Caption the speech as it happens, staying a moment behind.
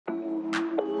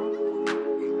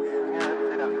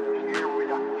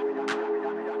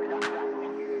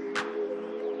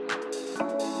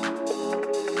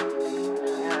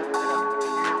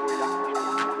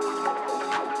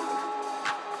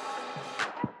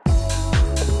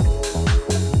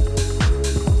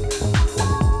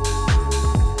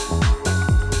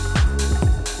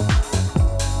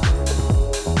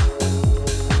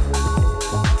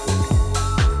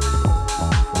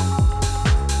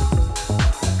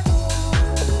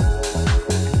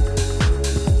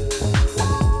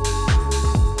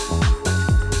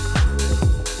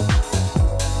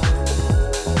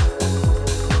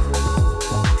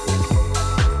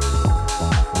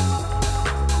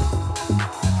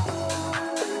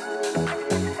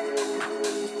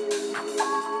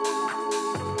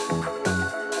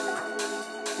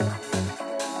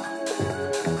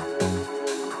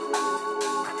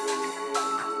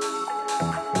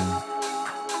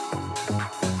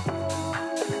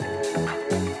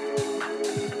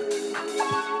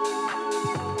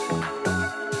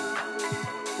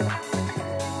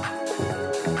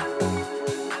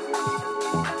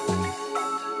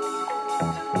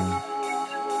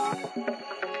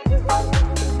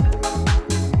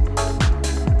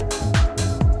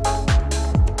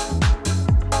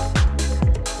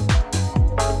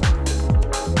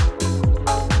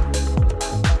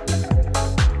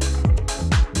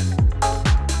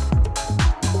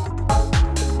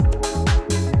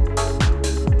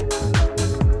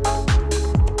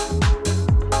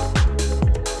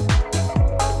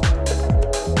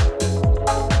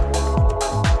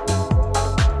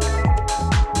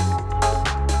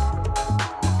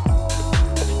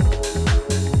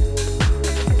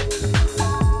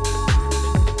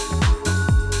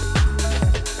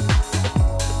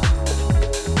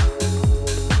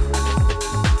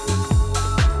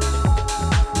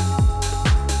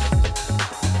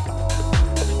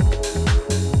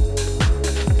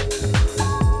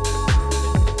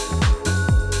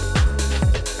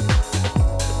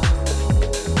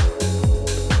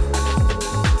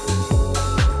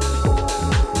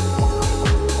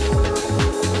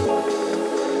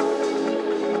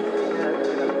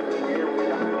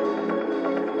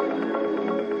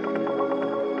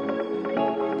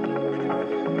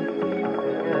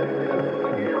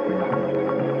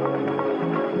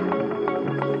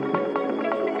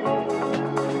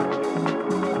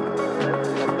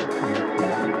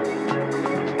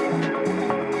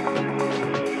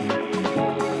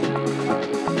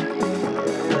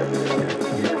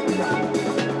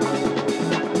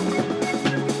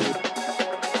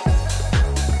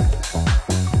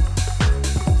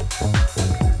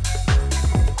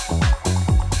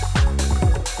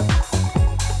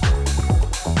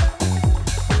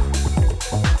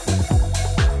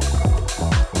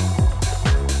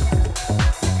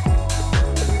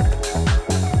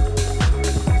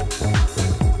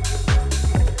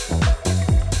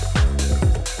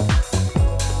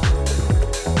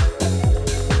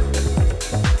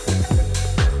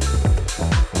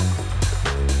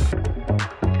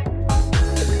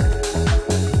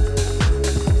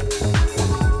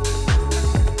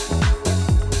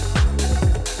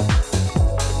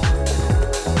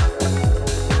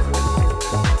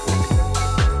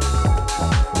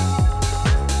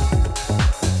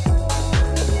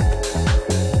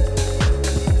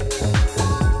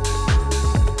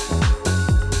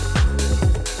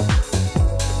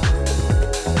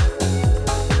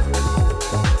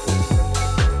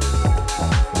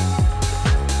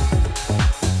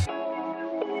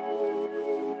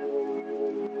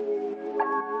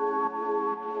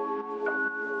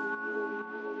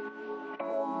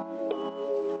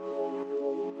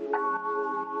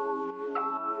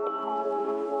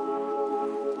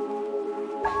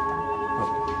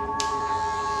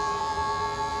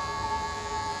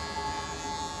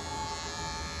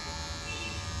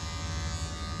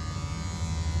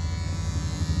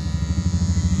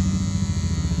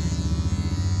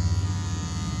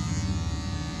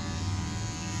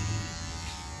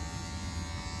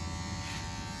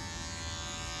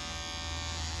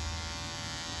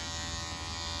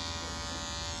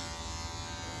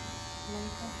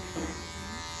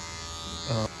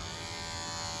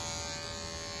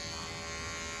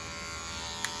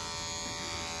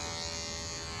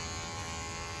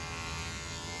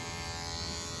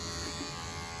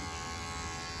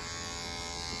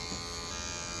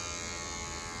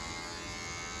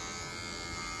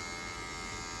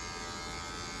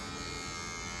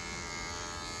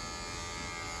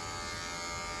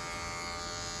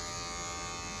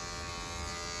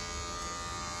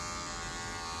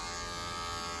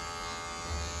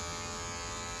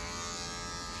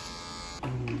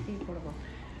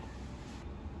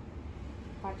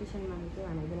Partition பண்ணிட்டு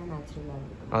ஆனால் இதெல்லாம் நேச்சுரலாக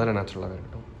இருக்கும். அதெல்லாம் நேச்சுரலாகவே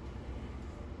இருக்கட்டும்.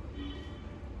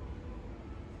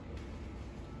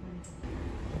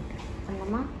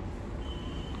 அந்தம்மா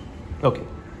ஓகே.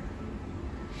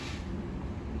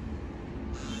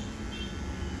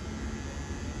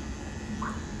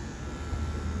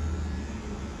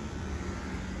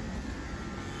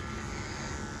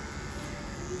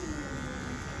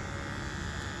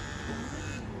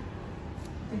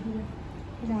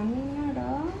 இது அண்ணினாடா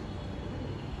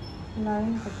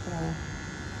லைன் கட்டுறா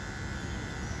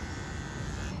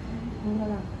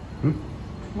இங்கதான்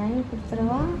லைன்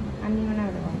கொடுத்துருவா அண்ணி வேணா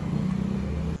விடுவா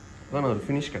அதான் ஒரு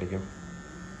ஃபினிஷ் கிடைக்கும்.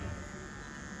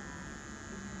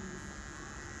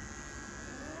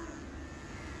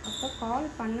 அப்போ கால்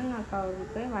பண்ணுங்க அக்கா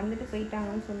அவருக்கு வந்துட்டு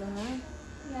போயிட்டாங்கன்னு சொல்லுங்க.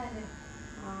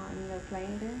 இந்த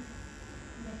கிளைண்ட்டு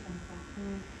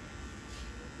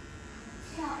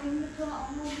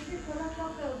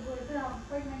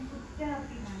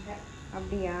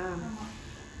அப்படியா?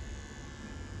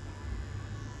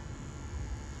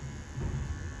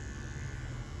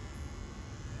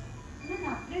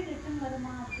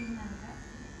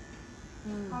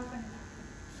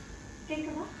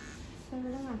 கேட்கவா?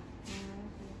 சொல்லுங்க.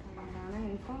 ஆனால்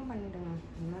இன்ஃபார்ம் பண்ணிவிடுங்க,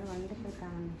 இந்த மாதிரி வந்துட்டு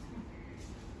இருக்காங்க.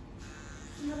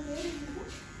 உங்கள் பேர் என்னது?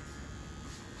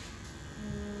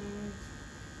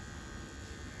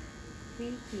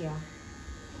 பிரீத்தியா.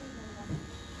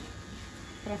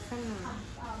 பிரசன்னா.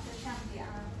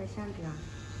 பிரசாந்தியா.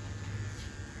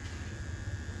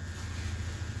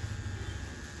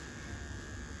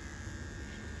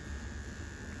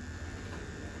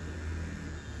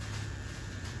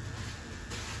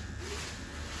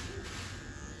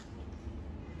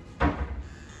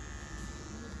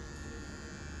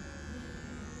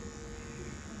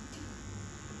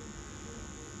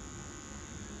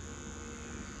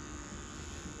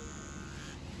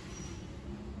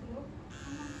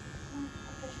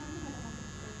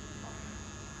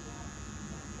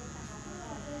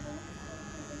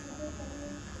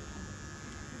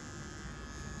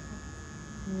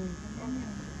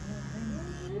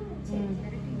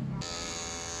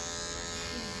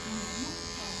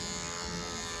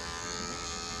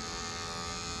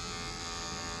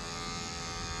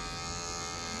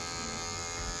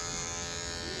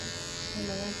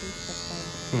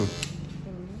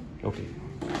 ஓகே.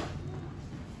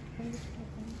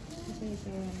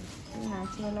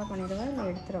 நேச்சுரலாக பண்ணிடுவா இல்லை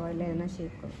எடுத்துருவா, இல்லை எதுனா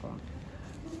ஷேப் கொடுக்குவா?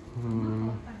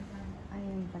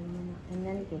 என் பையன்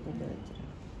என்னன்னு கேட்டுட்டு வச்சுருவேன்.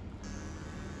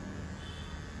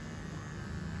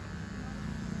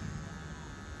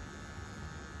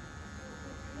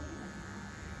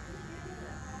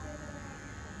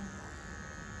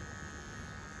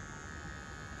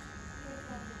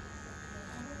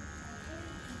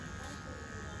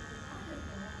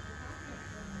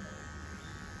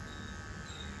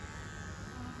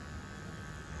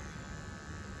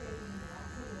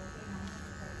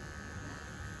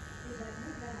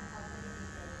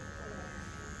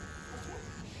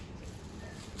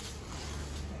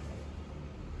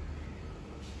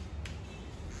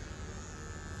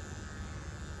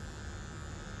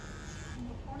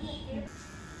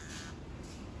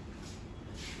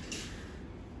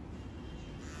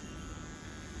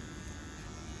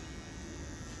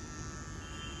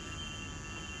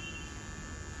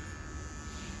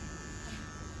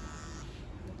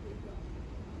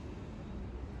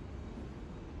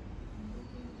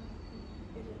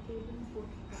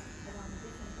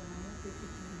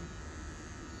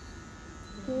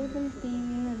 கேபிள்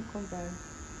டிவின்னு இருக்கும் பாரு.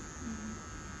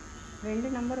 2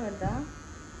 நம்பர் வருதா?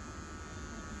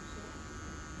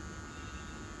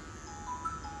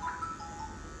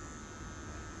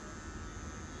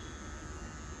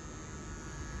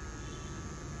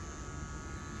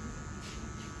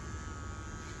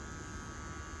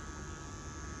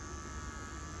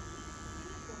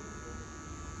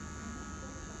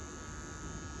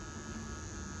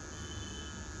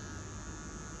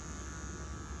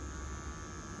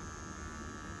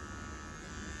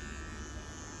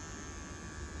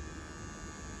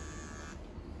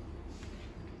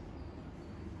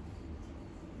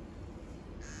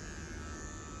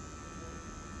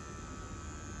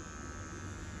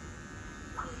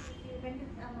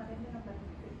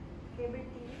 Cable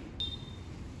TV.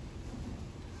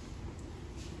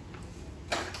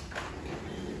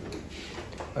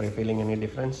 Are you feeling any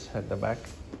difference at the back?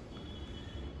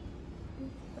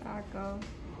 Back.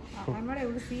 I'm not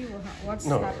able to see what's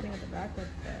No. happening at the back. But,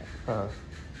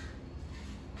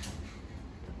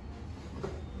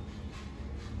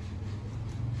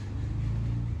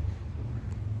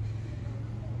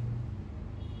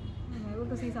 I'm able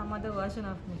to see some other version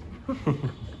of me.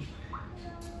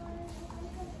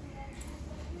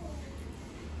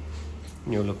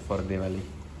 New look for Diwali.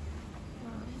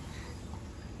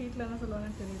 வீட்டில் என்ன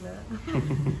சொல்லுவாங்கன்னு தெரியல.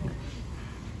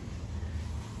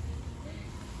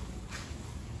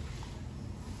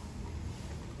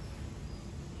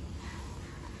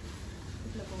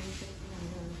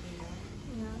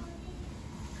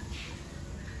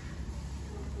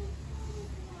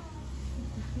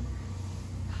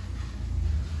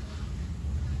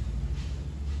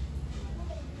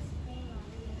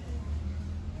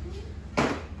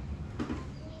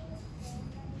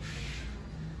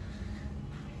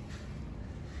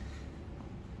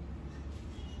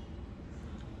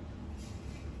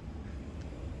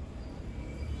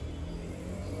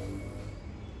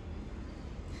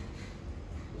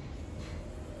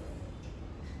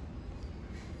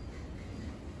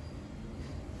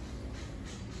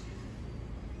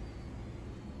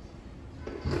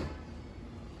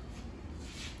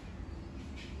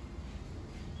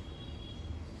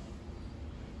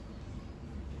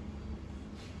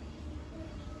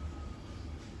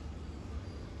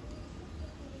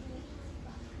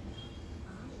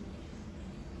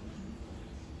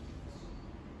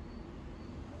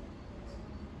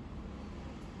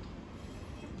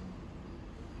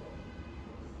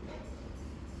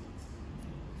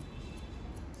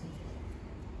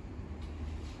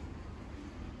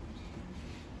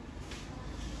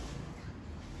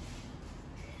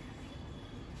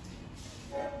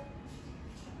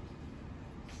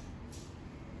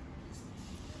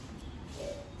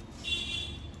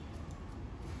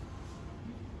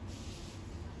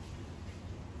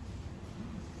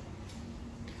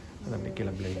 அப்படியே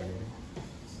கீழே blend பண்ணிடுங்க.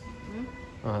 ம்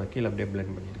அது கீழே அப்படியே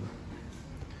blend பண்ணிடுங்க.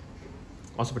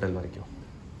 ஹாஸ்பிட்டல் வரைக்கும்.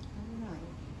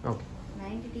 ஓகே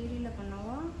 90 டிகிரியில்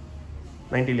பண்ணவா?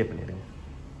 90லே பண்ணிடுங்க.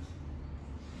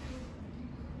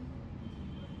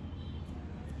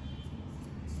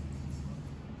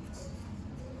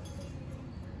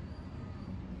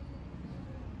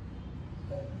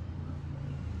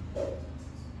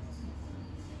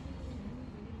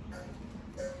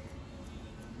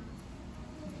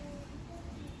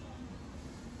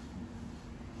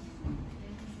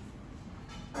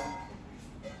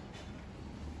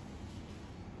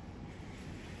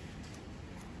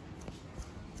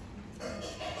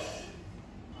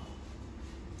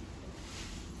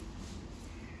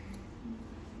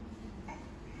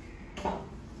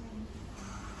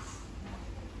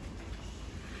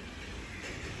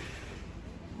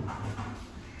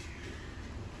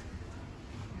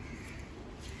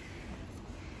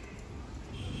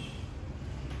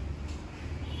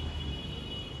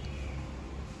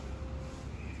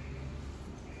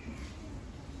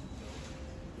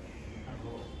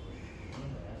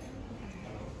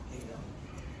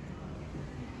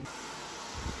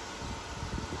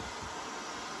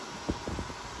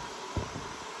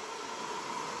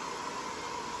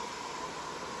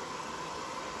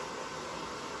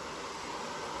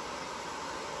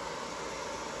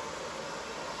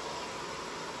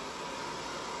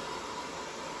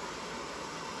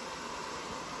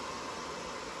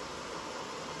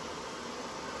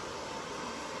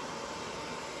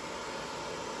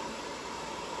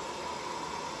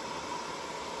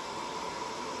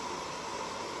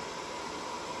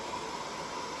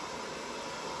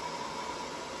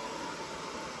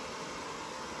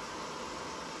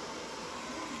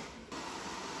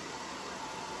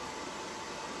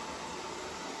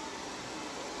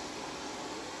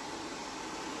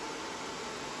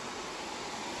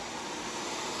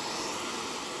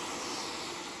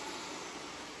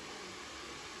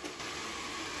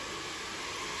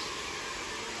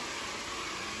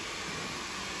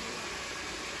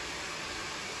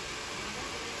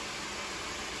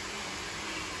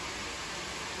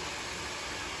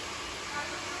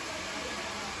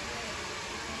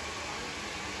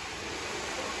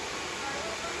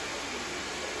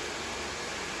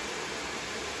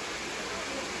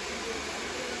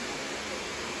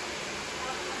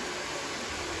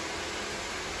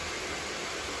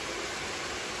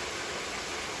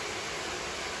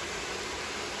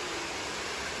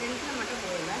 ஃப்ரண்ட்டில் மட்டும்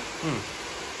போகல ம்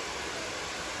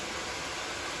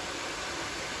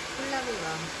ஃபுல்லாகவே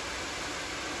வா.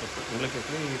 உங்களுக்கு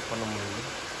எப்படி பண்ண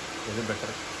முடியும்? எது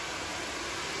பெட்டர்?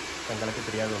 தங்களுக்கு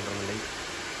தெரியாது ஒன்றுமில்லை.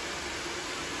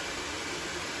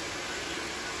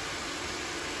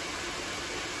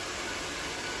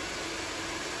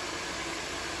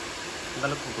 இந்த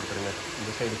அளவுக்கு கொடுத்துருங்க.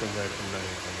 இந்த சைடு கொஞ்சம் எடுத்து முன்னாடி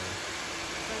வைப்பாங்க.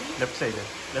 லெஃப்ட்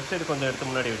சைடு கொஞ்சம்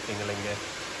எடுத்து முன்னாடி வச்சிங்களா இங்கே?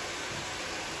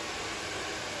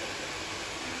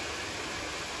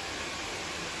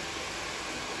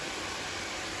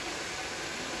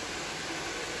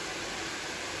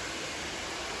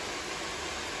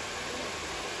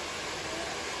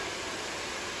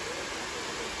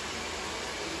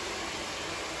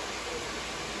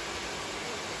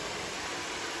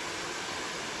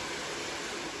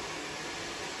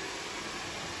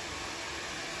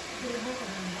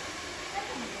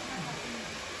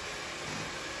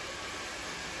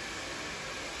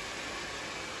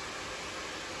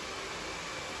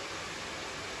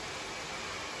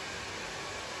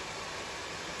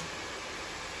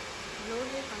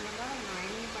 ப்ளவுஸே பண்ணவா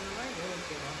லைனிங் பண்ணவா இது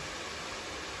ஓகேவா?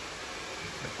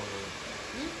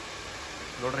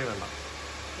 லோடரே வேண்டாம்.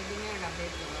 எதுவுமே எனக்கு அப்படியே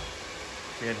போவா.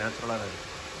 நேச்சுரலாக இருக்குது.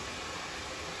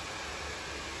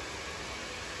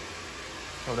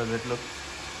 அவ்வளோ வெட் லுக்.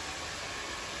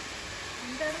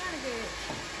 இந்த இடம் எனக்கு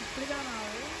இப்படி தான்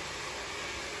ஆகுது.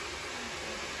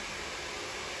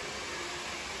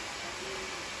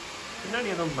 பின்னாடி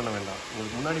எதுவும் பண்ண வேண்டாம்.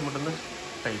 உங்களுக்கு முன்னாடி மட்டும்தான்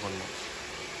ஸ்டைல் பண்ணணும்.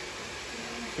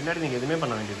 பின்னாடி நீங்கள் எதுவுமே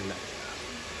பண்ண வேண்டியதில்லை.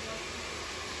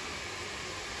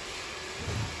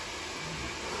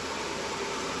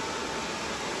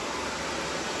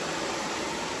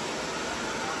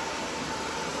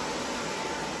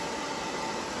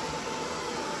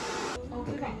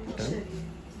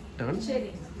 சரி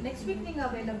நெக்ஸ்ட் வீக் நீங்க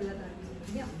அவைலபிளா தான்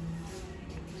இருக்கீங்க.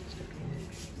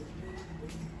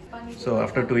 So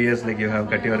after 2 years, like you have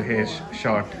cut your hair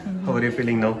short. How are you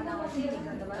feeling now?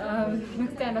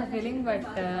 Mixed kind of feeling, but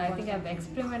I think I've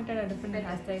experimented a different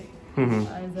hairstyle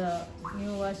as a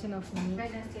new version of me.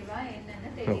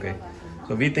 Okay.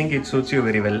 So we think it suits you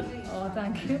very well. Oh,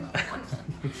 thank you.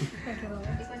 Thank you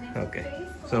very much. Okay.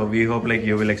 So we hope like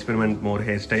you will experiment more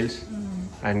hairstyles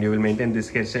and you will maintain this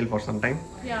hairstyle for some time.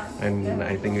 Yeah. And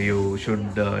I think you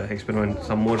should experiment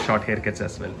some more short haircuts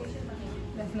as well.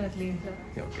 Definitely.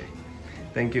 Okay.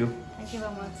 Thank you. Thank you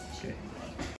very much. Okay.